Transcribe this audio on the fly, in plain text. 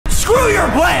Screw your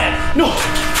plan! No,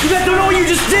 you guys don't know what you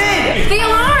just did! The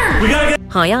alarm! We gotta get—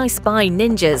 Hi, Spy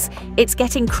Ninjas. It's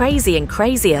getting crazy and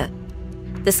crazier.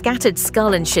 The Scattered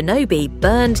Skull and Shinobi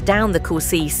burned down the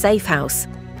Corsi safe house.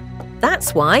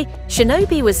 That's why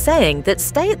Shinobi was saying that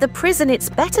stay at the prison, it's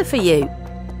better for you.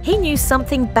 He knew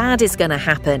something bad is gonna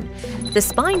happen. The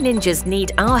Spy Ninjas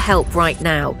need our help right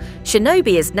now.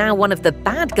 Shinobi is now one of the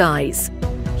bad guys.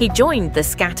 He joined the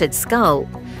Scattered Skull.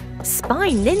 Spy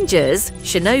Ninjas,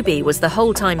 Shinobi was the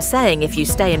whole time saying if you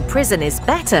stay in prison is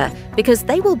better because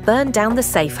they will burn down the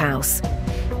safe house.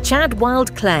 Chad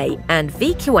Wildclay and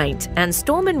V Qwaint and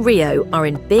Storm and Rio are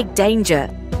in big danger.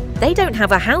 They don't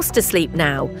have a house to sleep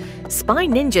now. Spy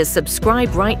Ninjas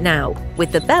subscribe right now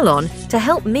with the bell on to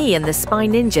help me and the Spy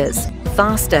Ninjas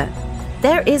faster.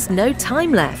 There is no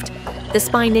time left. The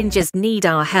Spy Ninjas need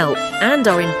our help and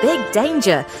are in big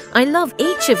danger. I love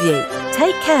each of you.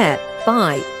 Take care.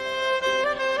 Bye.